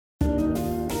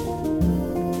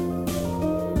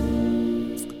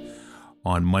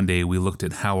On Monday, we looked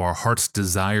at how our heart's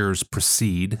desires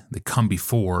precede, they come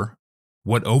before,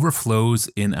 what overflows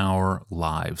in our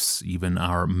lives. Even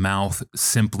our mouth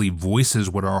simply voices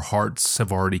what our hearts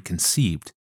have already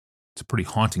conceived. It's a pretty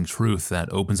haunting truth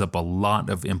that opens up a lot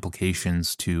of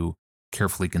implications to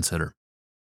carefully consider.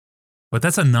 But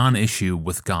that's a non-issue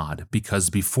with God, because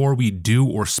before we do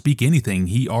or speak anything,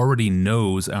 He already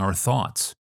knows our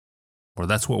thoughts. Or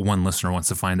that's what one listener wants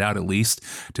to find out, at least.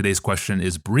 Today's question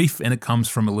is brief, and it comes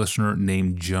from a listener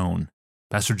named Joan.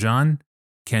 Pastor John,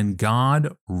 can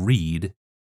God read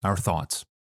our thoughts?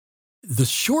 The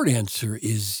short answer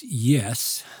is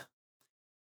yes.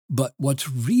 But what's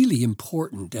really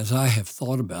important, as I have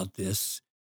thought about this,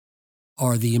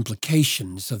 are the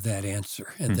implications of that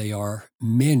answer. And they are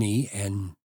many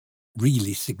and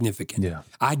really significant. Yeah.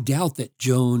 I doubt that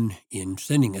Joan, in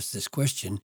sending us this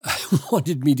question,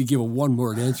 wanted me to give a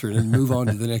one-word answer and then move on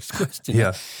to the next question.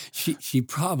 Yeah. She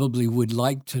probably would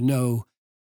like to know,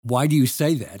 why do you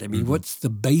say that? I mean, what's the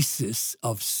basis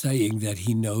of saying that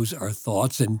He knows our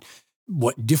thoughts, and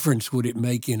what difference would it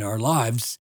make in our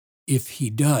lives if He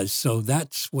does? So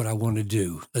that's what I want to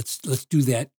do. Let's do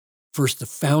that. First, the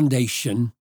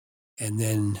foundation, and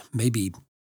then maybe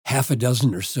half a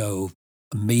dozen or so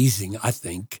amazing, I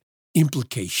think,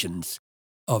 implications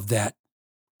of that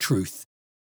truth.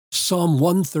 Psalm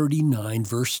 139,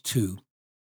 verse 2,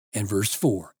 and verse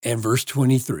 4, and verse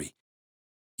 23.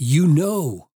 You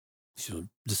know, so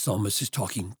the psalmist is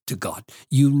talking to God.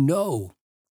 You know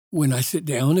when I sit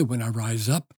down and when I rise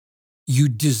up. You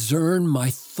discern my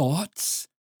thoughts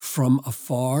from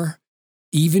afar.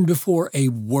 Even before a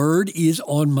word is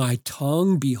on my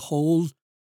tongue, behold,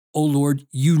 O Lord,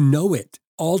 you know it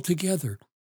altogether.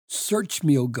 Search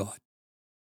me, O God,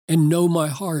 and know my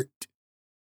heart.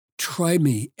 Try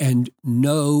me and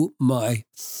know my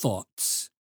thoughts.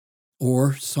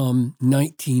 Or Psalm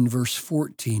 19, verse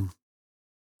 14.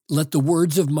 Let the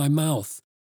words of my mouth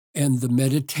and the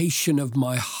meditation of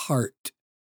my heart,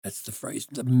 that's the phrase,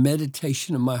 the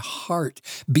meditation of my heart,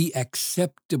 be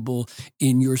acceptable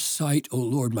in your sight, O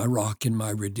Lord, my rock and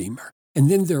my redeemer. And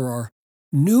then there are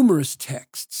numerous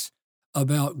texts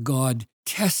about God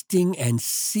testing and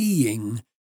seeing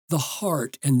the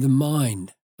heart and the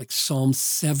mind, like Psalm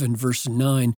 7, verse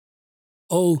 9.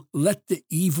 Oh, let the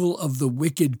evil of the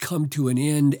wicked come to an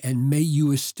end, and may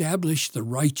you establish the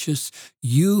righteous,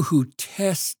 you who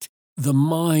test the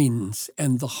minds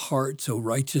and the hearts, O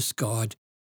righteous God.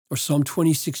 Or Psalm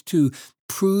 26, 2,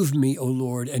 prove me, O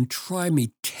Lord, and try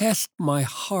me. Test my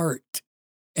heart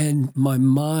and my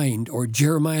mind. Or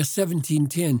Jeremiah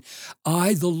 17:10,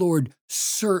 I, the Lord,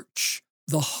 search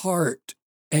the heart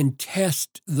and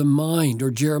test the mind.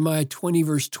 Or Jeremiah 20,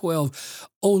 verse 12,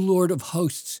 O Lord of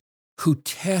hosts, who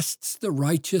tests the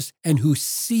righteous and who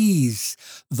sees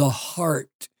the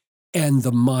heart and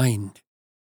the mind.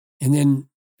 And then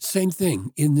same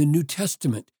thing in the New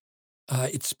Testament.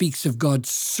 It speaks of God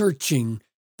searching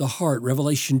the heart,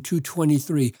 Revelation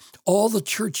 2:23. All the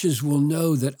churches will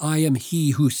know that I am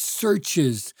He who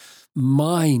searches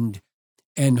mind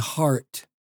and heart.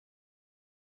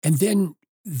 And then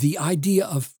the idea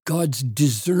of God's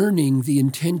discerning the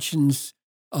intentions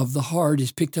of the heart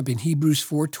is picked up in Hebrews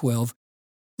 4:12.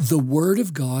 The word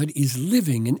of God is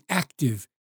living and active,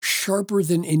 sharper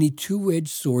than any two-edged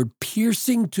sword,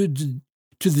 piercing to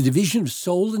the division of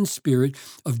soul and spirit,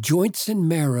 of joints and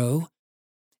marrow,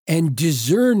 and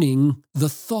discerning the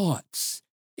thoughts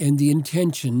and the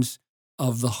intentions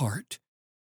of the heart.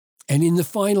 And in the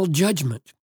final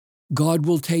judgment, God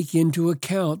will take into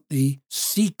account the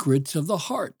secrets of the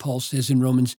heart, Paul says in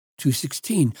Romans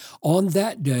 2:16. On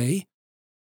that day,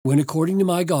 when according to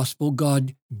my gospel,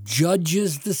 God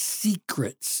judges the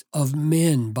secrets of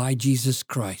men by Jesus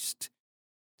Christ.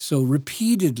 So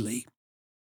repeatedly,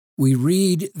 we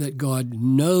read that God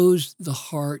knows the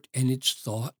heart and its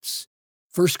thoughts.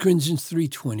 1 Corinthians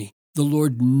 3:20, the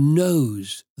Lord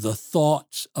knows the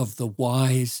thoughts of the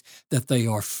wise, that they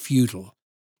are futile.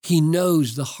 He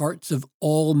knows the hearts of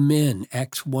all men,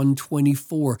 Acts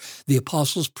 1:24. The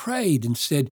apostles prayed and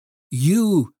said,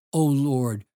 you, O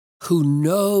Lord, who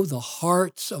know the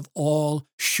hearts of all,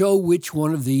 show which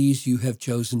one of these you have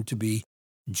chosen to be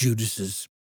Judas's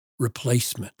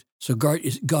replacement. So God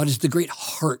is the great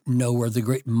heart knower, the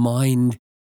great mind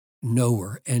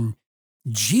knower. And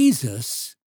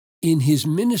Jesus, in his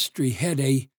ministry, had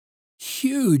a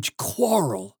huge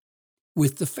quarrel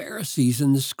with the Pharisees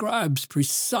and the scribes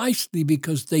precisely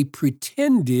because they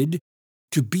pretended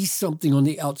to be something on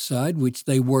the outside, which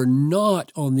they were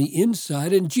not on the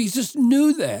inside. And Jesus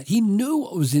knew that. He knew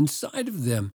what was inside of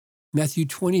them. Matthew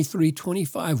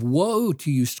 23:25, woe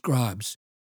to you, scribes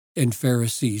and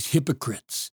Pharisees,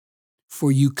 hypocrites,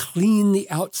 For you clean the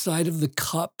outside of the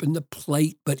cup and the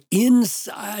plate, but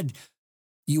inside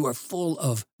you are full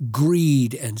of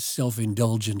greed and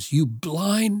self-indulgence. You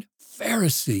blind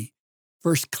Pharisee,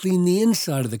 first clean the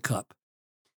inside of the cup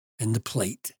and the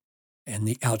plate, and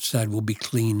the outside will be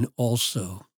clean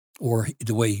also. Or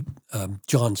the way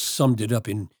John summed it up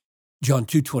in John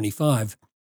 2:25,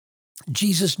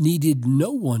 Jesus needed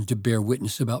no one to bear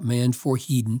witness about man, for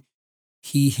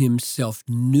he himself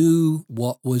knew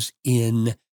what was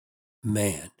in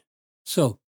man.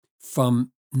 So,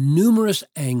 from numerous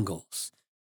angles,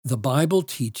 the Bible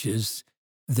teaches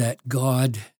that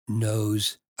God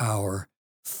knows our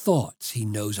thoughts. He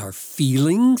knows our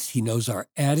feelings. He knows our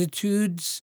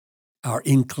attitudes, our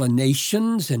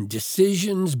inclinations and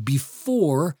decisions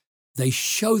before they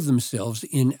show themselves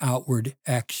in outward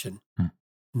action.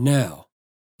 Now,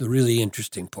 the really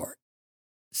interesting part.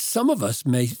 Some of us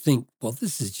may think, well,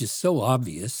 this is just so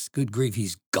obvious. Good grief,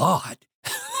 he's God.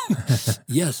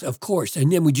 Yes, of course.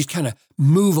 And then we just kind of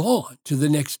move on to the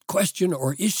next question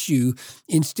or issue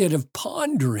instead of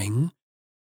pondering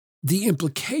the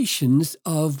implications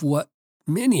of what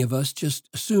many of us just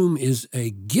assume is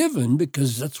a given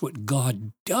because that's what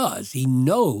God does. He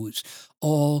knows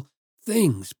all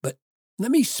things. But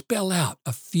let me spell out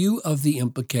a few of the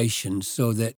implications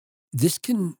so that this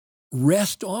can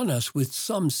rest on us with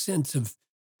some sense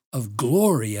of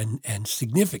glory and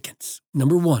significance.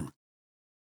 Number one,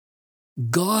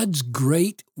 God's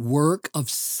great work of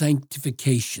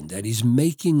sanctification, that is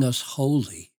making us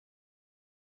holy,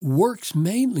 works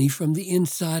mainly from the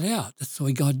inside out. That's the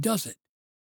way God does it.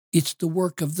 It's the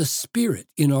work of the Spirit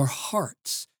in our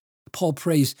hearts. Paul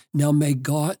prays, now may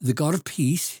God, the God of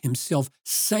peace himself,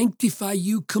 sanctify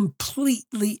you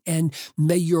completely, and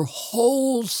may your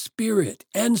whole spirit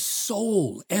and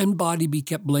soul and body be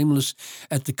kept blameless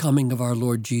at the coming of our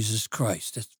Lord Jesus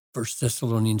Christ. That's 1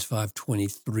 Thessalonians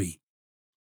 5:23.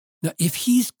 Now, if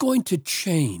he's going to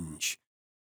change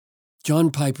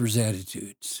John Piper's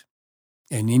attitudes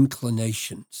and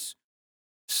inclinations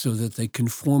so that they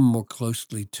conform more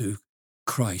closely to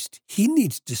Christ, he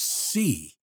needs to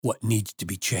see what needs to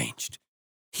be changed.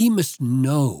 He must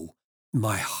know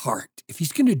my heart. If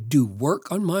he's going to do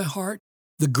work on my heart,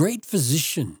 the great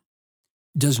physician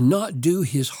does not do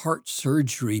his heart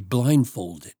surgery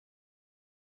blindfolded.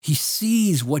 He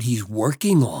sees what he's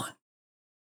working on.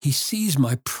 He sees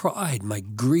my pride, my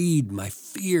greed, my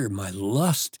fear, my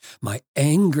lust, my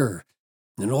anger,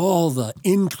 and all the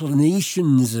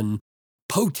inclinations and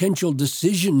potential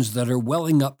decisions that are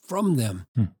welling up from them.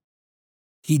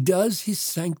 He does his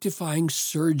sanctifying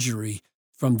surgery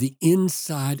from the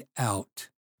inside out.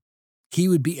 He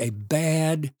would be a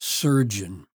bad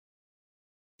surgeon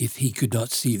if he could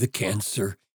not see the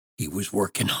cancer he was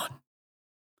working on.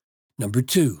 Number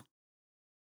two,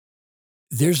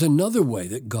 there's another way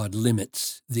that God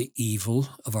limits the evil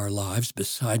of our lives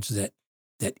besides that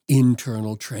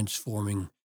internal transforming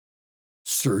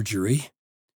surgery.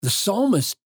 The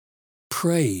psalmist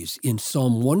prays in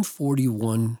Psalm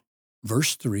 141,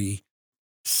 verse 3,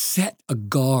 set a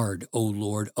guard, O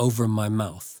Lord, over my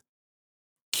mouth.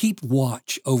 Keep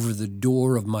watch over the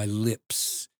door of my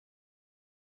lips.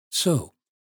 So,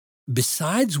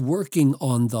 besides working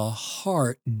on the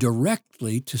heart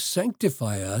directly to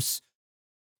sanctify us,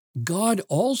 God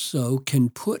also can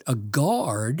put a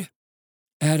guard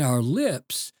at our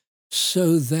lips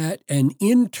so that an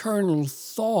internal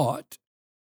thought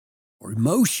or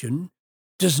emotion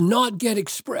does not get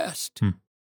expressed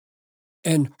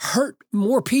and hurt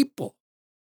more people.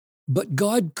 But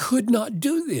God could not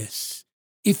do this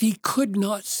if he could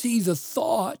not see the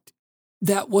thought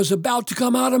that was about to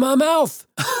come out of my mouth.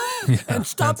 And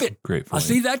stop it. Great point. I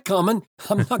see that coming.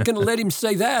 I'm not going to let him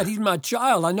say that. He's my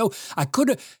child. I know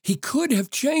he could have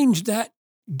changed that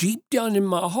deep down in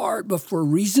my heart, but for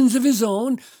reasons of his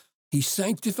own, he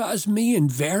sanctifies me in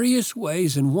various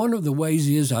ways. And one of the ways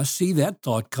is I see that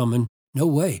thought coming. No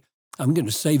way. I'm going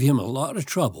to save him a lot of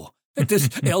trouble at this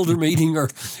elder meeting or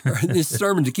in this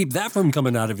sermon to keep that from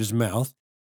coming out of his mouth.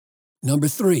 Number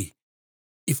three,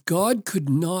 if God could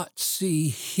not see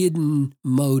hidden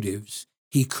motives,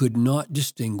 he could not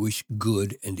distinguish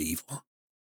good and evil.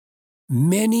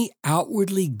 Many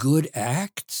outwardly good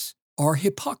acts are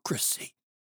hypocrisy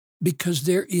because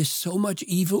there is so much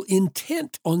evil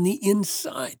intent on the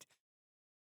inside.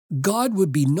 God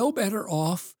would be no better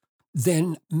off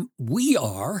than we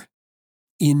are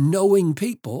in knowing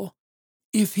people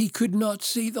if he could not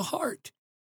see the heart.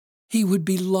 He would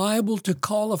be liable to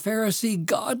call a Pharisee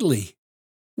godly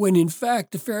when in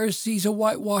fact the Pharisee's a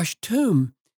whitewashed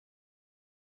tomb.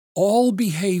 All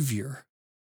behavior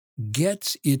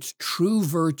gets its true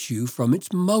virtue from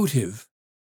its motive.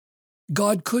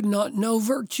 God could not know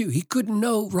virtue. He couldn't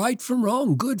know right from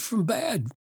wrong, good from bad,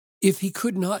 if he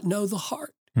could not know the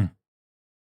heart.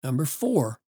 Number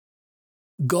 4,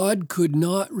 God could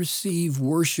not receive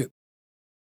worship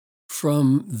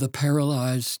from the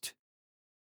paralyzed,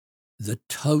 the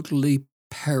totally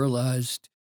paralyzed,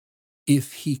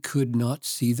 if he could not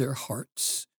see their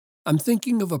hearts. I'm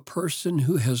thinking of a person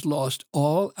who has lost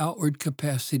all outward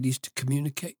capacities to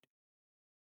communicate,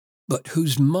 but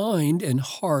whose mind and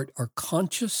heart are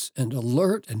conscious and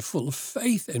alert and full of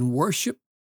faith and worship.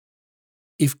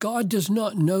 If God does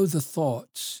not know the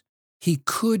thoughts, he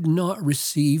could not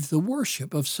receive the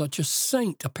worship of such a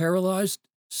saint, a paralyzed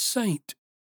saint.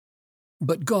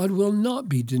 But God will not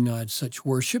be denied such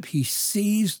worship. He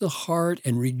sees the heart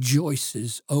and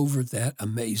rejoices over that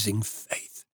amazing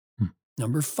faith.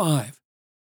 Number 5,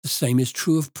 the same is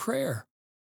true of prayer.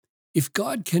 If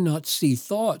God cannot see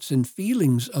thoughts and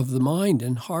feelings of the mind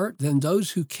and heart, then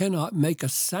those who cannot make a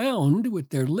sound with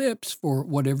their lips for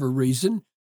whatever reason,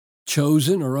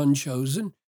 chosen or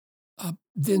unchosen,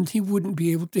 then he wouldn't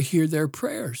be able to hear their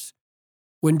prayers.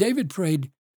 When David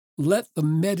prayed, "Let the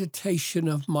meditation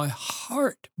of my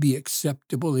heart be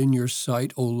acceptable in your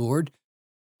sight, O Lord,"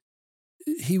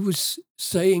 he was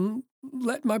saying,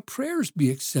 let my prayers be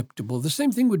acceptable. The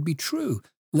same thing would be true.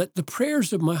 Let the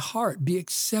prayers of my heart be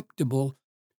acceptable,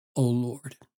 O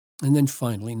Lord. And then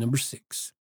finally, number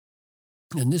 6,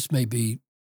 and this may be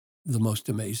the most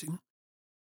amazing.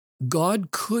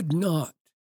 God could not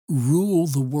rule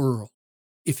the world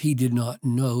if he did not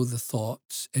know the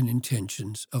thoughts and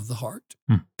intentions of the heart.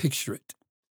 Picture it.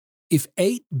 If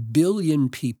 8 billion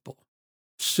people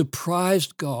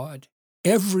surprised God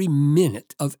every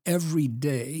minute of every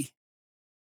day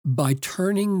by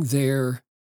turning their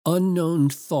unknown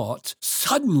thoughts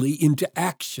suddenly into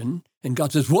action, and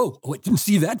God says, whoa, I didn't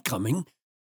see that coming,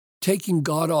 taking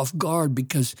God off guard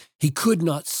because he could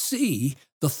not see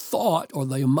the thought or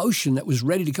the emotion that was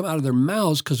ready to come out of their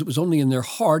mouths because it was only in their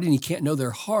heart and he can't know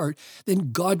their heart,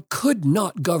 then God could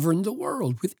not govern the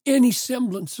world with any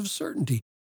semblance of certainty.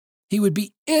 He would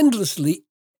be endlessly,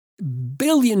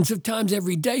 billions of times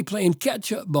every day playing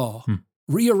catch-up ball,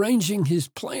 rearranging his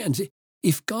plans.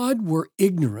 If God were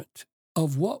ignorant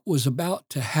of what was about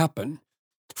to happen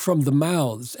from the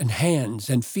mouths and hands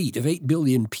and feet of 8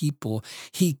 billion people,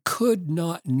 he could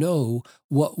not know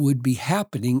what would be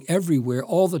happening everywhere,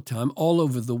 all the time, all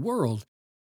over the world.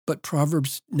 But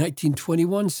Proverbs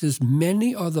 19:21 says,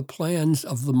 "Many are the plans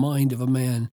of the mind of a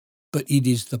man, but it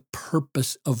is the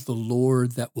purpose of the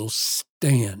Lord that will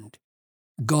stand."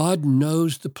 God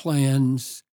knows the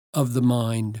plans of the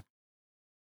mind,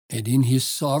 and in his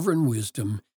sovereign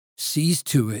wisdom sees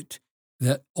to it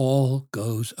that all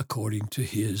goes according to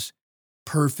his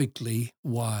perfectly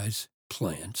wise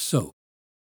plan. So,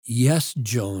 yes,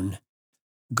 Joan,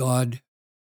 God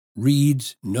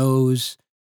reads, knows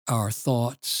our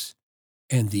thoughts,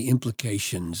 and the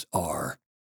implications are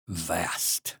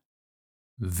vast.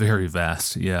 Very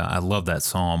vast. Yeah, I love that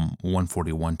Psalm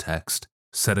 141 text.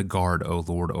 Set a guard, O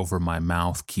Lord, over my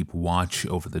mouth. Keep watch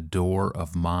over the door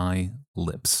of my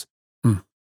lips.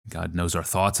 God knows our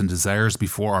thoughts and desires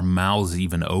before our mouths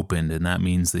even opened, and that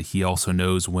means that he also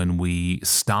knows when we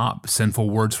stop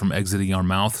sinful words from exiting our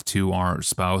mouth to our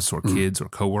spouse or kids or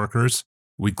coworkers.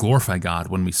 We glorify God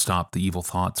when we stop the evil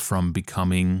thoughts from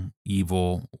becoming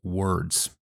evil words.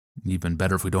 Even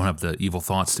better if we don't have the evil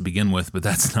thoughts to begin with, but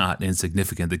that's not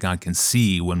insignificant that God can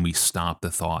see when we stop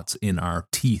the thoughts in our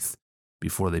teeth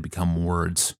before they become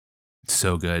words.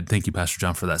 So good. Thank you, Pastor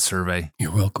John, for that survey.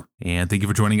 You're welcome. And thank you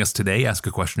for joining us today. Ask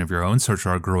a question of your own, search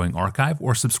our growing archive,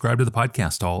 or subscribe to the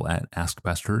podcast, all at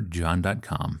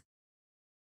AskPastorJohn.com.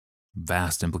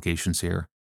 Vast implications here.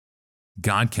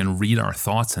 God can read our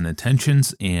thoughts and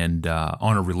intentions, and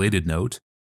on a related note,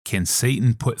 can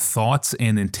Satan put thoughts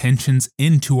and intentions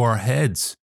into our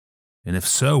heads? And if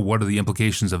so, what are the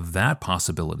implications of that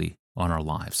possibility on our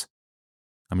lives?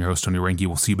 I'm your host, Tony Reinke.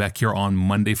 We'll see you back here on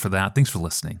Monday for that. Thanks for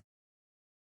listening.